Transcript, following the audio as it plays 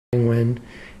wind,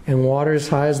 and water as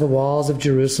high as the walls of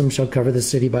Jerusalem shall cover the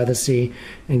city by the sea,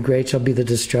 and great shall be the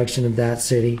destruction of that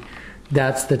city.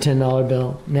 That's the $10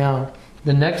 bill. Now,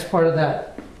 the next part of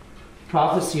that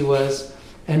prophecy was,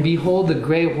 and behold, the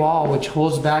great wall which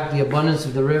holds back the abundance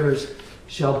of the rivers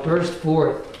shall burst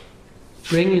forth,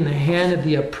 bringing the hand of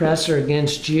the oppressor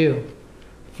against you,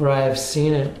 for I have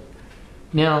seen it.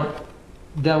 Now,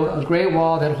 a great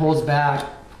wall that holds back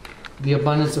the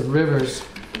abundance of rivers,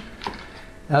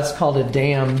 that's called a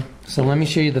dam. So let me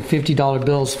show you the $50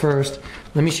 bills first.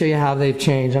 Let me show you how they've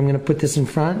changed. I'm going to put this in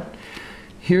front.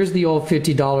 Here's the old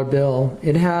 $50 bill.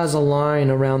 It has a line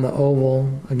around the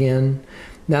oval again.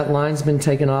 That line's been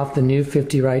taken off the new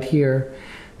 50 right here.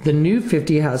 The new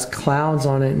 50 has clouds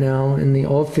on it now, and the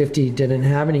old 50 didn't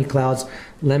have any clouds.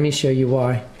 Let me show you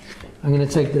why. I'm going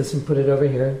to take this and put it over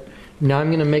here. Now I'm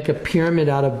going to make a pyramid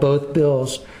out of both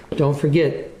bills. Don't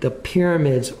forget, the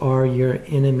pyramids are your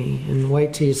enemy, and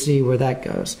wait till you see where that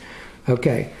goes.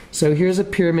 Okay, so here's a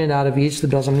pyramid out of each of the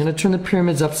bills. I'm going to turn the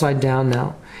pyramids upside down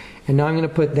now. And now I'm going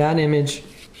to put that image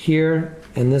here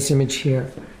and this image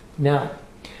here. Now,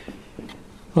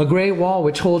 a great wall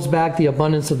which holds back the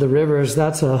abundance of the rivers,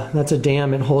 that's a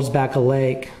dam. It holds back a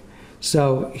lake.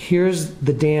 So here's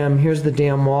the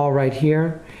dam wall right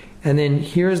here. And then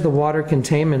here's the water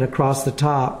containment across the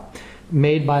top,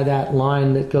 made by that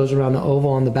line that goes around the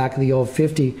oval on the back of the old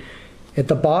 50. At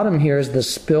the bottom here is the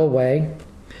spillway.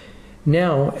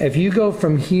 Now, if you go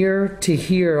from here to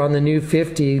here on the new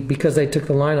 50, because they took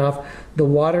the line off, the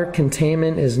water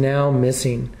containment is now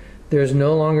missing. There's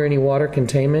no longer any water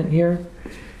containment here.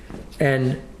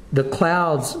 And the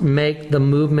clouds make the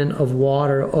movement of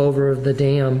water over the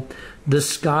dam. The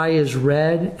sky is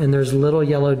red, and there's little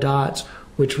yellow dots,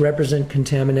 which represent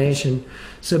contamination.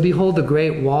 So behold, the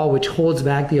great wall which holds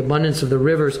back the abundance of the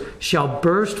rivers shall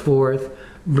burst forth,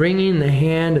 bringing the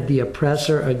hand of the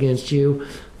oppressor against you,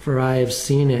 for I have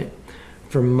seen it.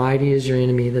 For mighty is your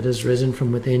enemy that has risen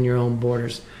from within your own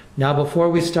borders. Now, before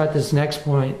we start this next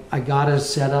point, I gotta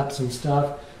set up some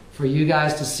stuff for you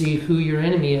guys to see who your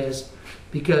enemy is,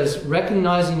 because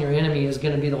recognizing your enemy is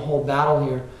going to be the whole battle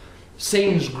here.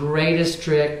 Satan's greatest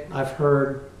trick I've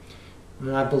heard,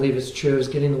 and I believe it's true, is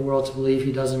getting the world to believe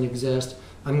he doesn't exist.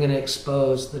 I'm going to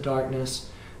expose the darkness.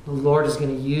 The Lord is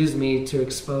going to use me to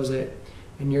expose it,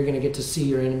 and you're going to get to see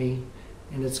your enemy,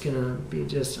 and it's going to be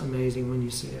just amazing when you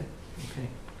see it. Okay.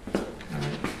 All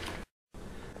right.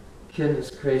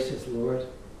 Goodness gracious, Lord.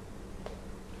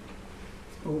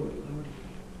 Oh, Lord.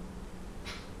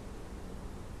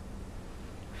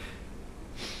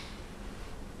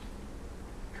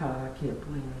 God, I can't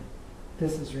believe it.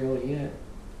 This is really it.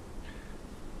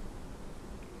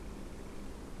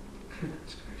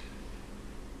 Goodness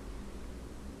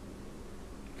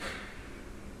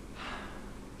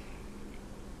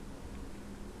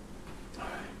gracious. All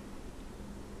right.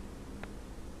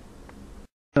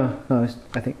 No,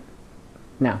 I think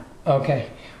now.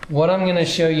 Okay. What I'm going to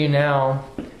show you now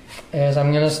is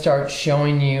I'm going to start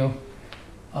showing you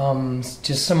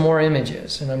just some more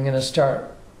images, and I'm going to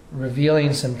start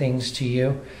revealing some things to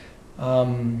you.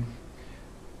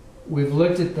 We've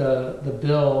looked at the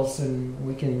bills, and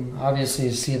we can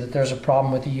obviously see that there's a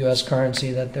problem with the U.S.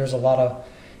 currency, that there's a lot of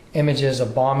images of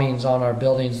bombings on our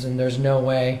buildings, and there's no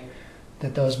way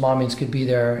that those bombings could be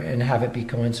there and have it be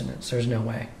coincidence. There's no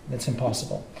way. It's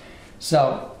impossible.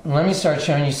 So let me start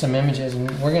showing you some images,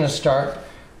 and we're going to start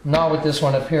not with this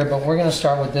one up here, but we're going to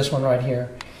start with this one right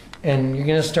here. And you're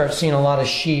going to start seeing a lot of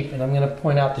sheep, and I'm going to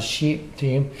point out the sheep to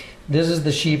you. This is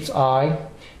the sheep's eye.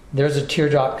 There's a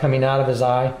teardrop coming out of his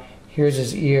eye. Here's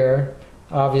his ear.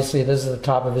 Obviously, this is the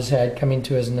top of his head coming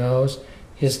to his nose.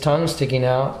 His tongue sticking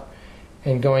out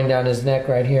and going down his neck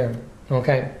right here.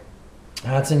 Okay,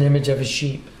 that's an image of a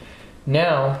sheep.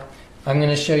 Now, I'm going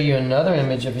to show you another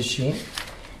image of a sheep.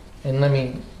 And let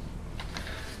me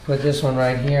put this one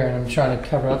right here, and I'm trying to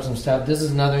cover up some stuff. This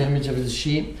is another image of the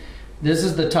sheep. This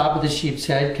is the top of the sheep's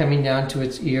head coming down to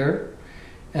its ear,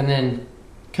 and then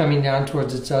coming down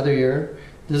towards its other ear.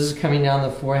 This is coming down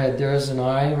the forehead. There's an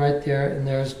eye right there, and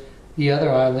there's the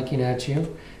other eye looking at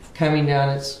you. Coming down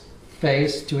its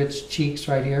face to its cheeks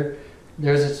right here.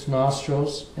 There's its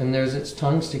nostrils, and there's its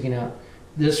tongue sticking out.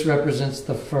 This represents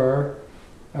the fur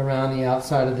around the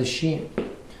outside of the sheep.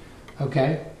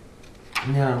 Okay?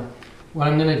 Now, what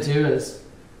I'm going to do is,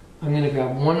 I'm going to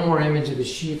grab one more image of the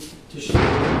sheep to show you.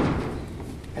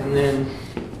 And then,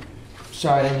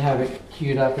 sorry I didn't have it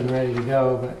queued up and ready to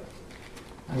go, but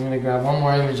I'm going to grab one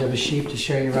more image of a sheep to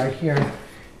show you right here.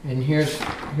 And here's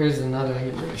another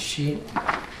image of a sheep.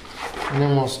 And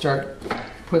then we'll start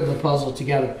putting the puzzle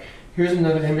together. Here's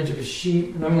another image of a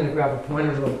sheep, and I'm going to grab a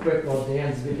pointer real quick while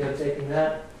Dan's videotaping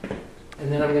that.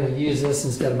 And then I'm going to use this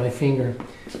instead of my finger.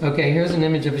 Okay, here's an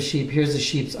image of a sheep. Here's the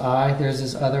sheep's eye. There's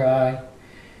his other eye.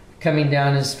 Coming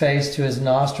down his face to his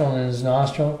nostril and his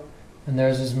nostril. And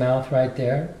there's his mouth right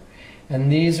there.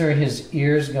 And these are his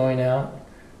ears going out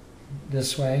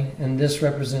this way. And this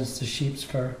represents the sheep's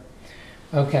fur.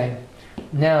 Okay,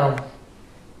 now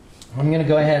I'm going to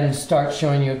go ahead and start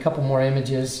showing you a couple more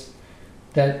images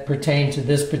that pertain to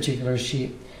this particular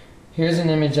sheep. Here's an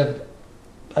image of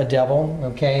a devil,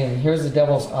 okay, and here's the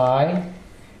devil's eye,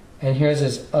 and here's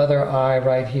his other eye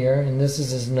right here, and this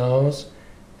is his nose,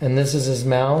 and this is his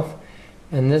mouth,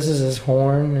 and this is his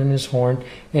horn,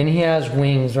 and he has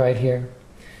wings right here,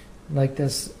 like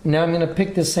this. Now I'm going to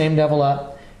pick this same devil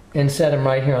up and set him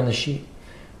right here on the sheep.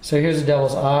 So here's the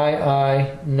devil's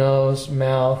eye, nose,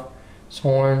 mouth, his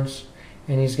horns,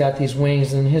 and he's got these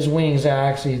wings, and his wings are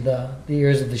actually the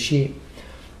ears of the sheep.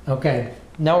 Okay,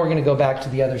 now we're going to go back to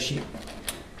the other sheep.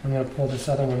 I'm going to pull this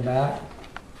other one back.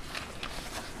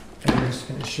 And I'm just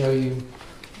going to show you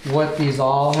what these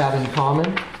all have in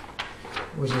common,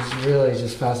 which is really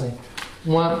just fascinating.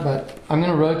 But I'm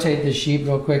going to rotate this sheep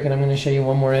real quick, and I'm going to show you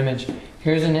one more image.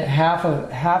 Here's half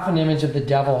an image of the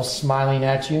devil smiling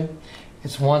at you.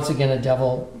 It's once again a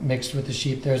devil mixed with the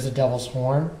sheep. There's the devil's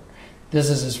horn. This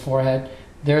is his forehead.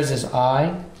 There's his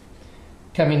eye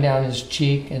coming down his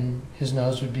cheek, and his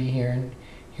nose would be here. And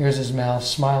here's his mouth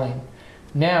smiling.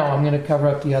 Now I'm going to cover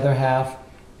up the other half,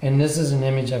 and this is an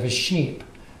image of a sheep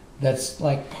that's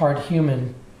like part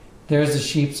human. There's the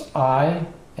sheep's eye,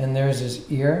 and there's his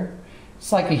ear.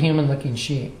 It's like a human-looking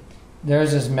sheep.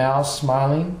 There's his mouth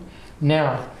smiling.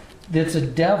 Now, it's a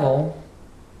devil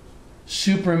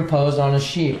superimposed on a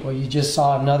sheep. Well, you just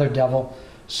saw another devil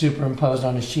superimposed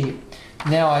on a sheep.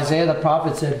 Now, Isaiah the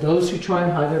prophet said, those who try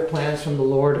and hide their plans from the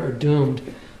Lord are doomed.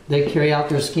 They carry out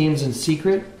their schemes in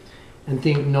secret and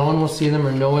think no one will see them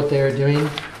or know what they are doing.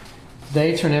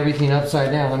 They turn everything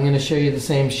upside down. I'm going to show you the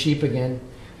same sheep again.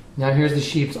 Now here's the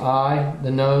sheep's eye,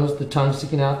 the nose, the tongue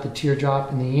sticking out, the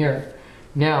teardrop, and the ear.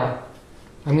 Now,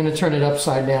 I'm going to turn it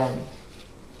upside down.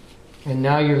 And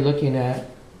now you're looking at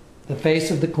the face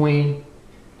of the queen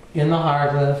in the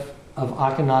hieroglyph of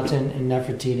Akhenaten and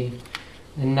Nefertiti.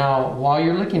 And now, while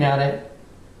you're looking at it,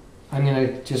 I'm going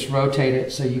to just rotate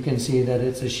it so you can see that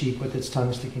it's a sheep with its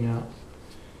tongue sticking out.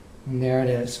 And there it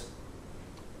is.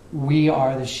 We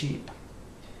are the sheep.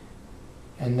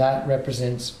 And that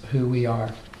represents who we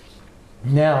are.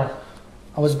 Now,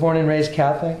 I was born and raised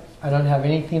Catholic. I don't have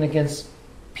anything against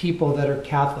people that are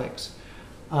Catholics.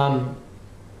 The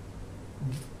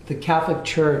Catholic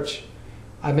Church,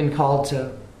 I've been called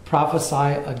to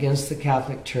prophesy against the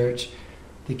Catholic Church.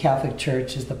 The Catholic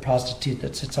Church is the prostitute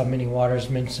that sits on many waters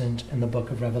mentioned in the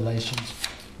book of Revelations.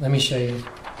 Let me show you.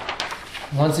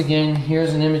 Once again,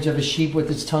 here's an image of a sheep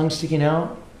with its tongue sticking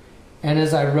out. And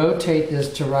as I rotate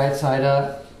this to right side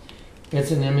up,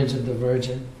 it's an image of the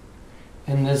Virgin.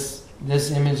 And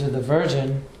this image of the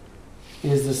Virgin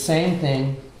is the same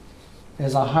thing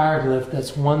as a hieroglyph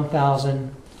that's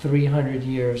 1,300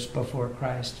 years before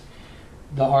Christ.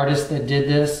 The artist that did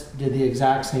this did the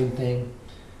exact same thing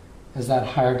as that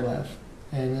hieroglyph.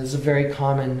 And it's a very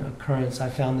common occurrence. I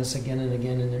found this again and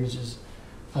again in images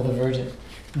of the Virgin.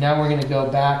 Now we're going to go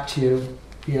back to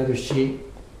the other sheep.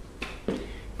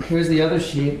 Here's the other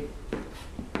sheep.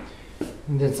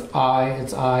 Its eye,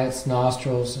 its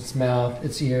nostrils, its mouth,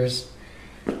 its ears.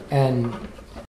 And